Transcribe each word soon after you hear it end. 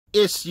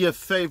It's your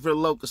favorite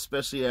local,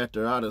 especially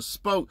after I done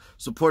spoke.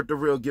 Support the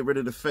real, get rid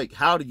of the fake.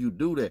 How do you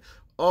do that?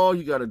 All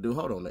you got to do,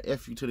 hold on, the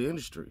F you to the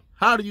industry.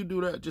 How do you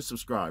do that? Just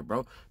subscribe,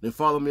 bro. Then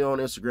follow me on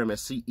Instagram at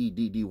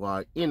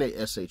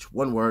CEDDYNASH,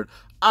 one word.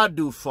 I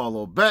do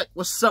follow back.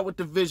 What's up with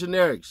the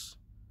visionaries?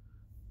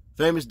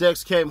 Famous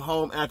Dex came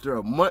home after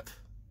a month.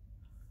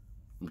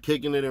 I'm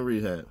kicking it in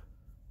rehab.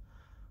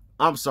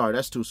 I'm sorry,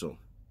 that's too soon.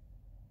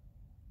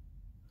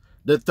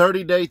 The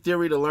 30-day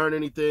theory to learn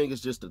anything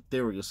is just a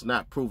theory. It's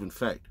not proven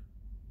fact.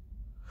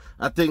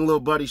 I think little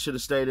buddy should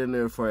have stayed in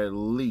there for at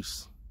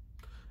least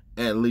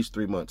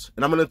 3 months.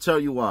 And I'm going to tell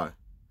you why.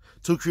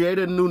 To create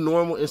a new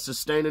normal and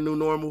sustain a new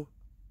normal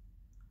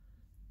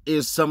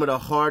is some of the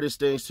hardest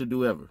things to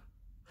do ever.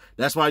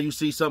 That's why you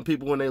see some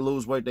people when they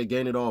lose weight, they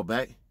gain it all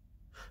back.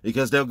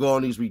 Because they'll go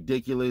on these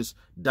ridiculous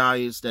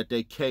diets that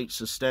they can't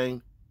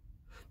sustain.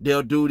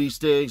 They'll do these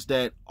things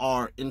that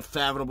are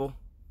unfathomable.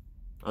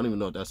 I don't even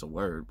know if that's a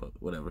word, but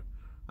whatever.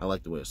 I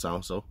like the way it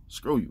sounds, so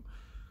screw you.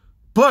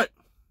 But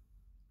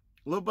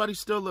little buddy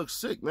still looks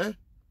sick, man.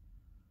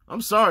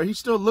 I'm sorry, he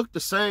still looked the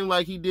same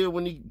like he did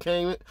when he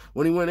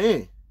went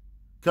in.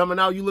 Coming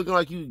out, you looking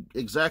like you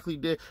exactly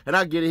did. And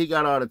I get it, he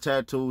got all the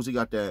tattoos, he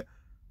got that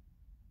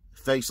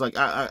face, like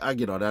I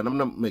get all that. I'm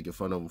not making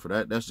fun of him for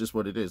that. That's just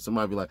what it is.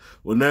 Somebody be like,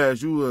 well,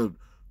 Nash, you a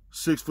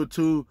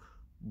 6'2"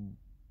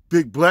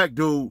 big black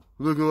dude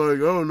looking like, I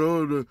don't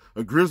know,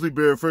 a grizzly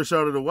bear fresh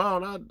out of the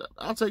wild.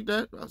 I'll take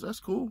that. That's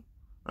cool.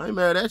 I ain't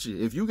mad at you.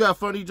 If you got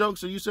funny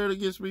jokes and you said it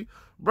against me,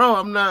 bro,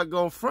 I'm not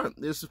going to front.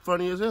 It's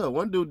funny as hell.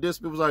 One dude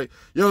dissed me, was like,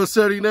 yo,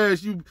 Ceddy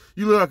Nash, you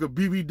look like a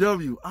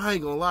BBW. I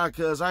ain't going to lie,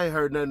 cuz I ain't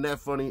heard nothing that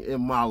funny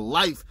in my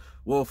life,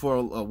 well, for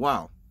a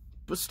while.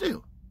 But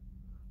still,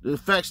 the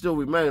fact still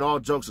remain, all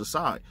jokes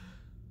aside.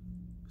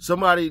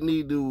 Somebody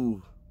need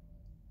to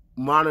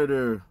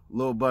monitor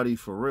little buddy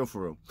for real,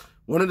 for real.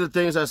 One of the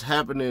things that's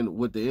happening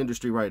with the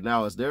industry right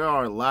now is there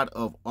are a lot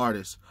of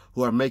artists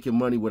who are making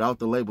money without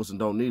the labels and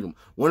don't need them.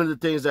 One of the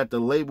things that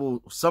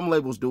some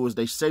labels do is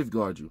they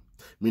safeguard you,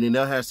 meaning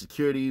they'll have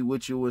security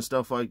with you and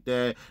stuff like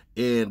that,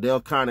 and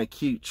they'll kind of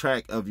keep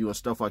track of you and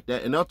stuff like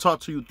that, and they'll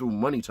talk to you through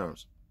money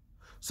terms.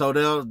 So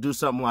they'll do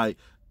something like,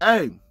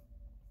 hey,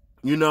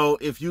 you know,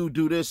 if you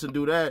do this and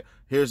do that,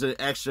 here's an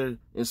extra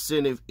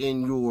incentive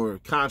in your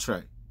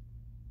contract.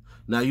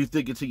 Now you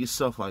thinking to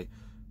yourself like,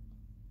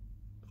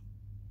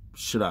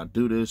 should I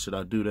do this? Should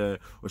I do that?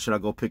 Or should I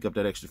go pick up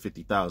that extra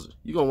 50,000?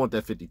 You're going to want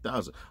that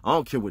 50,000. I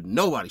don't care what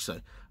nobody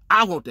say.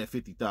 I want that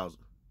 50,000.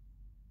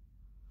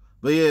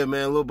 But yeah,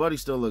 man, little buddy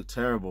still look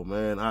terrible,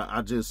 man.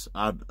 I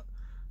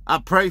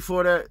pray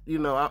for that. You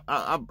know,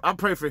 I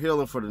pray for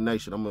healing for the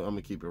nation. I'm going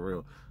to keep it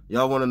real.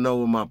 Y'all want to know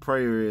what my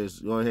prayer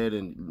is, go ahead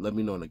and let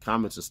me know in the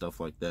comments and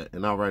stuff like that.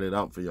 And I'll write it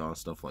out for y'all and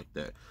stuff like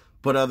that.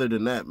 But other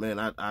than that, man,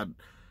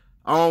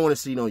 I don't want to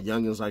see no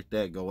youngins like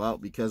that go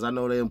out, because I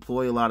know they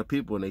employ a lot of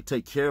people and they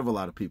take care of a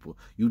lot of people.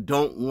 You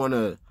don't want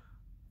to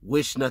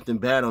wish nothing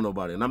bad on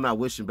nobody, and I'm not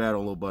wishing bad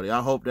on nobody.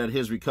 I hope that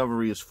his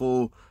recovery is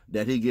full,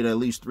 that he get at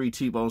least 3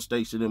 T-bone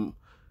steaks in him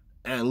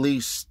at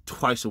least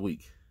twice a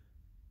week.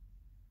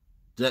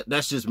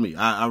 That's just me.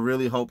 I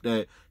really hope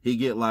that he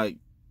get like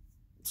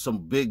some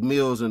big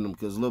meals in him,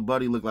 because little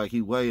buddy look like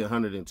he weigh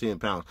 110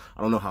 pounds.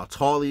 I don't know how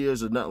tall he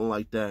is or nothing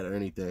like that or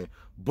anything,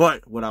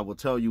 but what I will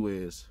tell you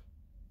is,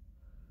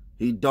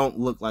 he don't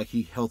look like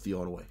he healthy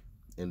all the way.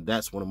 And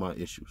that's one of my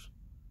issues.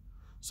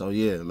 So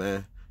yeah,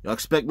 man. Y'all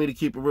expect me to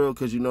keep it real,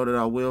 because you know that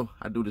I will.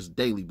 I do this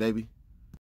daily, baby.